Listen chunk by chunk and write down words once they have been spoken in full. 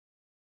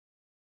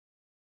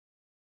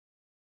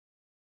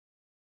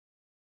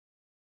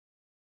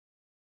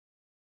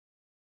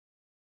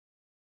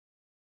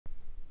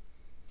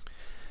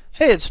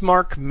Hey, it's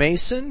Mark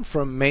Mason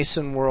from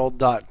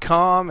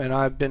MasonWorld.com, and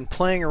I've been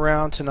playing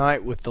around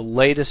tonight with the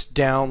latest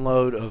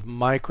download of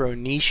Micro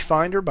Niche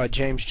Finder by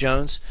James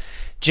Jones.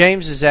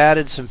 James has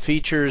added some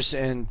features,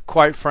 and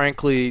quite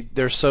frankly,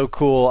 they're so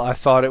cool I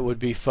thought it would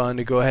be fun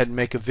to go ahead and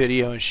make a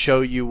video and show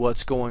you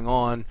what's going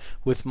on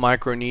with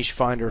Micro Niche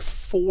Finder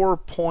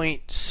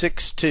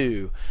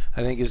 4.62,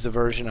 I think is the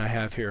version I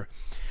have here.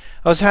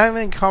 I was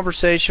having a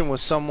conversation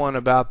with someone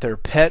about their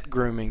pet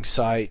grooming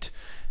site.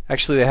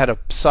 Actually, they had a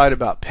site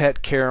about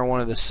pet care, and one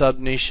of the sub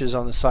niches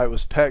on the site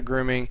was pet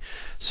grooming.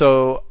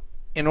 So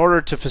in order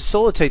to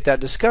facilitate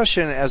that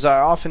discussion, as I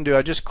often do,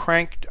 I just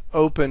cranked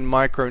open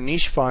Micro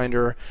Niche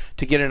Finder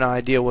to get an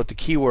idea what the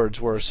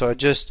keywords were. So I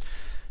just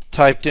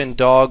typed in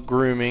dog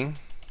grooming,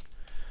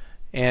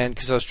 and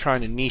because I was trying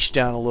to niche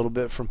down a little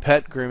bit from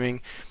pet grooming.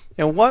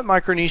 And what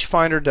Micro Niche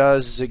Finder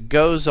does is it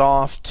goes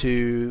off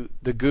to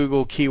the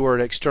Google Keyword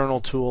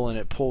External tool and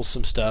it pulls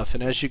some stuff.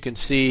 And as you can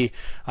see,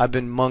 I've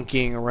been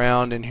monkeying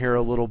around in here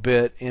a little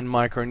bit in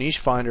Micro Niche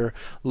Finder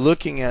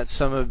looking at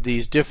some of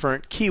these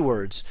different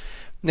keywords.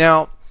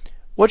 Now,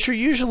 what you're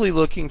usually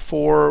looking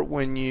for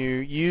when you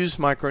use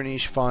Micro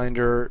Niche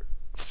Finder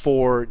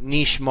for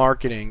niche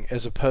marketing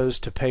as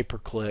opposed to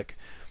pay-per-click,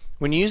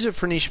 when you use it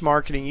for niche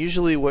marketing,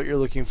 usually what you're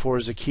looking for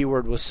is a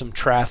keyword with some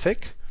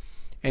traffic,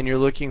 and you're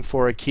looking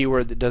for a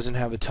keyword that doesn't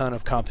have a ton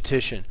of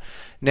competition.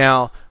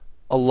 Now,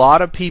 a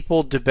lot of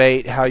people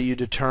debate how you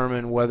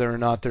determine whether or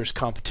not there's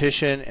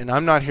competition, and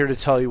I'm not here to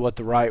tell you what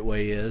the right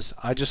way is.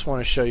 I just want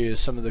to show you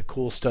some of the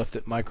cool stuff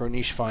that Micro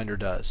Niche Finder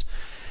does.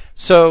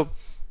 So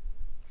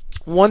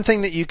one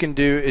thing that you can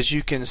do is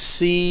you can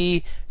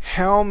see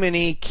how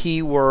many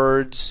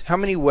keywords, how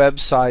many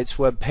websites,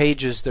 web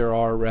pages there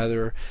are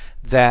rather,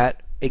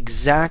 that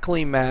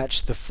exactly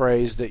match the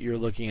phrase that you're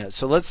looking at.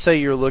 So let's say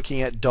you're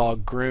looking at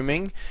dog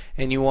grooming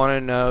and you want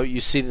to know,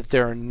 you see that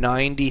there are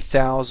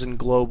 90,000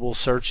 global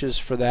searches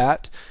for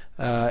that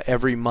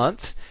every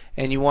month,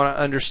 and you want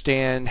to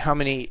understand how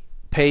many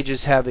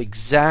pages have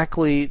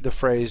exactly the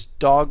phrase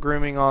dog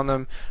grooming on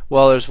them.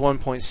 Well, there's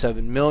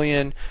 1.7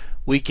 million.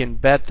 We can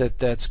bet that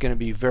that's going to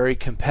be very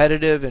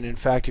competitive, and in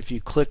fact, if you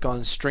click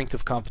on strength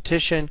of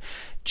competition,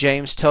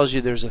 James tells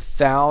you there's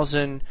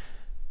 1,000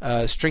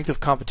 strength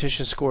of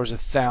competition score is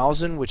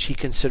 1,000, which he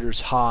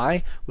considers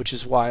high, which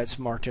is why it's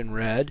marked in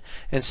red.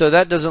 And so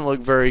that doesn't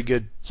look very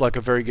good, like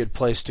a very good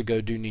place to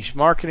go do niche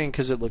marketing,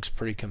 because it looks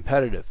pretty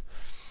competitive.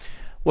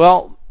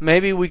 Well,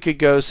 maybe we could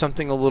go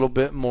something a little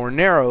bit more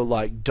narrow,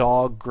 like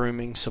dog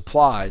grooming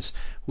supplies.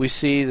 We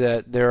see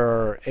that there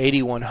are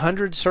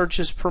 8,100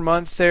 searches per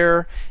month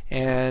there,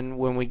 and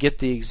when we get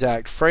the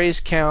exact phrase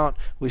count,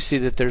 we see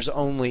that there's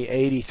only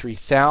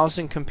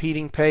 83,000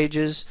 competing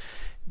pages.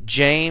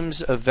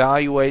 James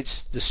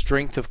evaluates the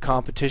strength of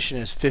competition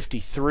as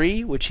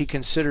 53, which he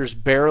considers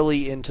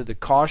barely into the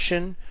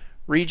caution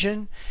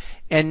region.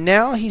 And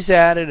now he's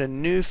added a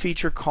new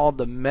feature called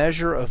the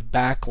measure of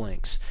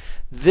backlinks.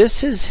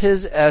 This is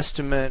his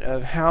estimate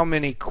of how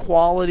many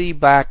quality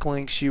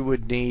backlinks you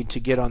would need to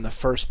get on the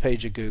first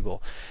page of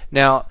Google.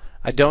 Now,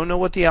 I don't know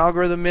what the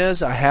algorithm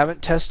is. I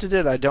haven't tested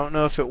it. I don't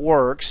know if it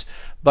works.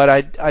 But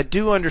I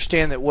do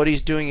understand that what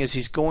he's doing is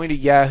he's going to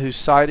Yahoo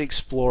Site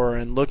Explorer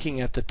and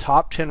looking at the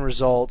top 10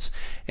 results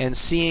and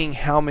seeing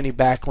how many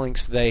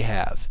backlinks they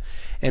have.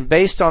 And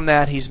based on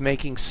that, he's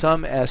making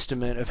some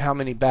estimate of how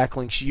many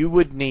backlinks you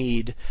would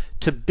need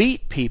to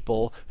beat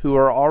people who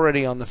are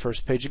already on the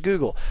first page of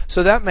Google.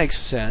 So that makes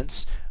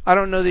sense. I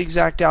don't know the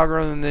exact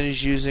algorithm that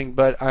he's using,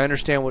 but I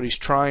understand what he's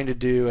trying to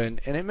do, and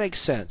it makes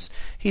sense.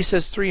 He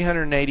says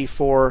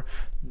 384.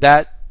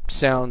 That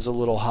sounds a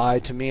little high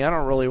to me. I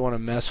don't really want to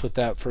mess with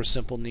that for a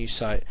simple niche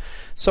site.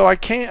 So I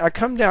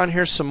come down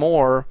here some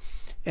more,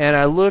 and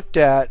I looked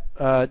at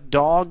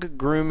dog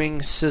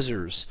grooming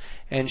scissors,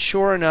 and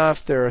sure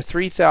enough, there are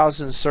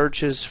 3,000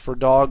 searches for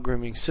dog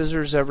grooming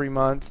scissors every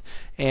month.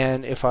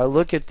 And if I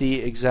look at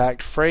the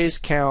exact phrase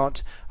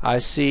count, I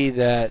see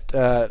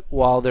that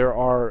while there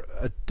are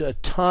a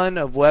ton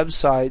of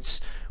websites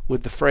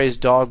with the phrase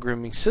dog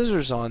grooming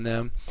scissors on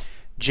them,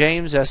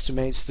 James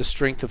estimates the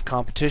strength of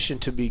competition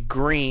to be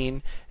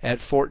green at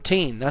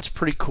 14. That's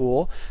pretty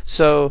cool.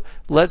 So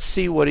let's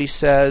see what he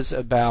says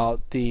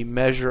about the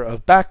measure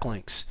of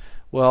backlinks.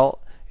 Well,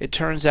 it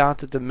turns out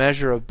that the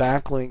measure of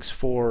backlinks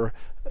for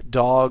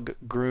dog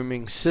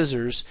grooming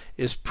scissors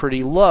is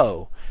pretty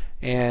low.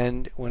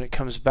 And when it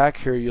comes back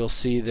here, you'll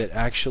see that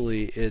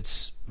actually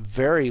it's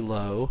very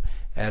low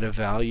at a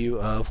value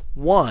of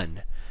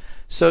 1.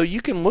 So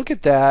you can look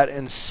at that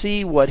and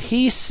see what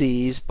he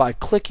sees by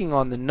clicking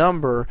on the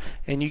number,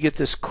 and you get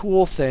this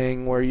cool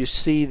thing where you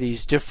see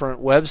these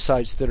different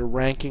websites that are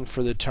ranking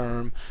for the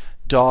term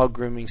dog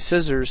grooming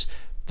scissors.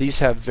 These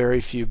have very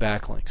few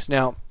backlinks.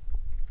 Now,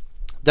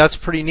 that's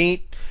pretty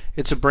neat.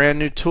 It's a brand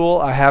new tool.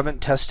 I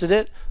haven't tested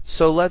it,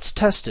 so let's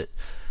test it.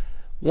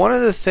 One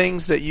of the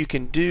things that you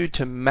can do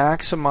to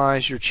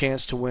maximize your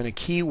chance to win a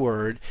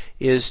keyword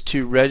is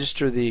to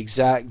register the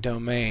exact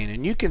domain.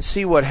 And you can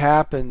see what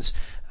happens.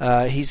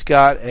 He's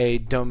got a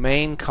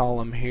domain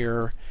column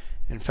here,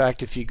 In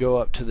fact, if you go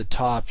up to the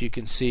top, you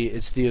can see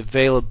it's the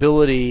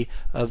availability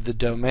of the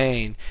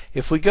domain.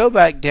 If we go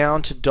back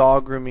down to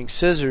Dog Grooming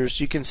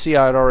Scissors, you can see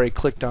I'd already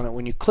clicked on it.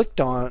 When you click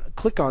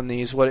on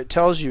these, what it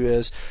tells you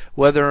is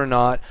whether or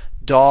not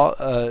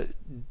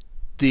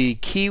the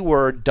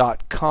keyword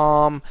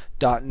 .com,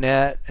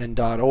 .net, and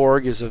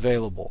 .org is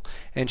available.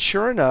 And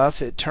sure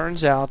enough, it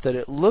turns out that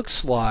it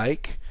looks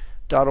like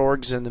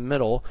 .org's in the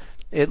middle.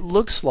 It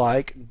looks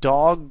like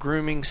Dog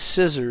Grooming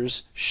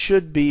Scissors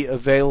should be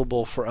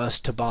available for us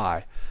to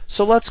buy.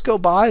 So let's go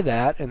buy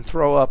that and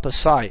throw up a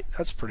site.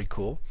 That's pretty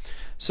cool.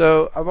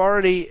 So I've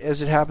already,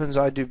 as it happens,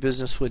 I do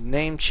business with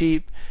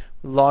Namecheap.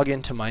 Log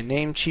into my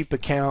Namecheap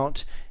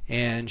account,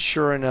 and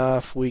sure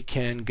enough, we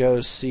can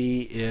go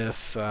see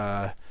if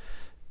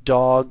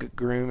Dog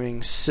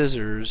Grooming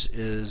Scissors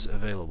is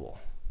available.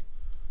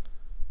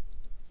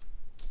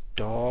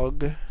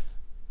 Dog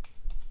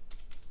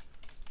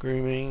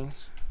Grooming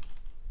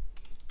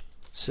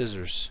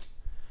Scissors.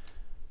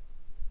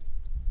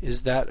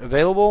 Is that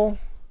available?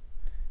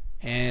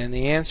 And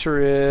the answer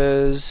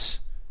is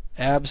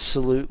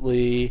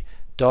absolutely.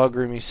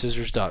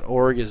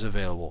 doggrooming-scissors.org is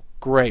available.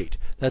 Great.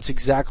 That's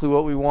exactly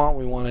what we want.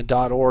 We want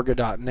a .org,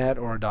 a .net,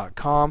 or a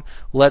 .com.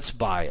 Let's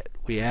buy it.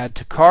 We add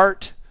to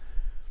cart,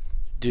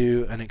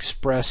 do an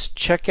express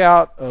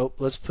checkout. Oh,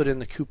 let's put in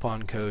the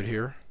coupon code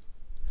here.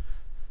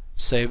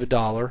 Save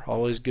 $1.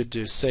 Always good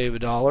to save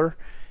 $1.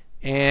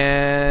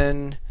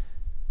 And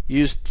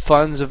use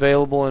funds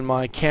available in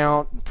my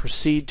account.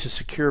 Proceed to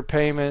secure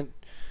payment,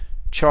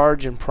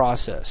 charge, and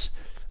process.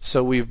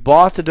 So we've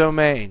bought the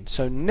domain.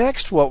 So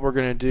next what we're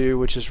going to do,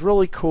 which is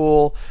really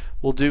cool,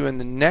 we'll do in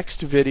the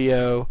next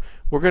video,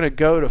 we're going to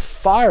go to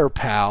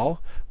FirePal,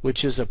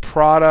 which is a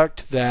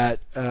product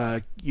that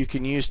you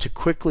can use to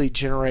quickly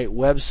generate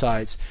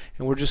websites,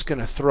 and we're just going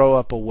to throw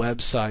up a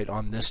website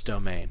on this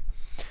domain.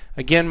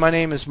 Again, my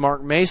name is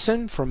Mark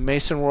Mason from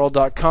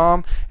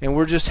MasonWorld.com, and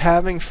we're just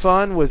having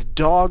fun with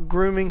Dog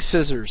Grooming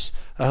Scissors.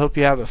 I hope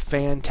you have a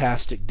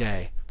fantastic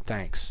day.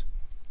 Thanks.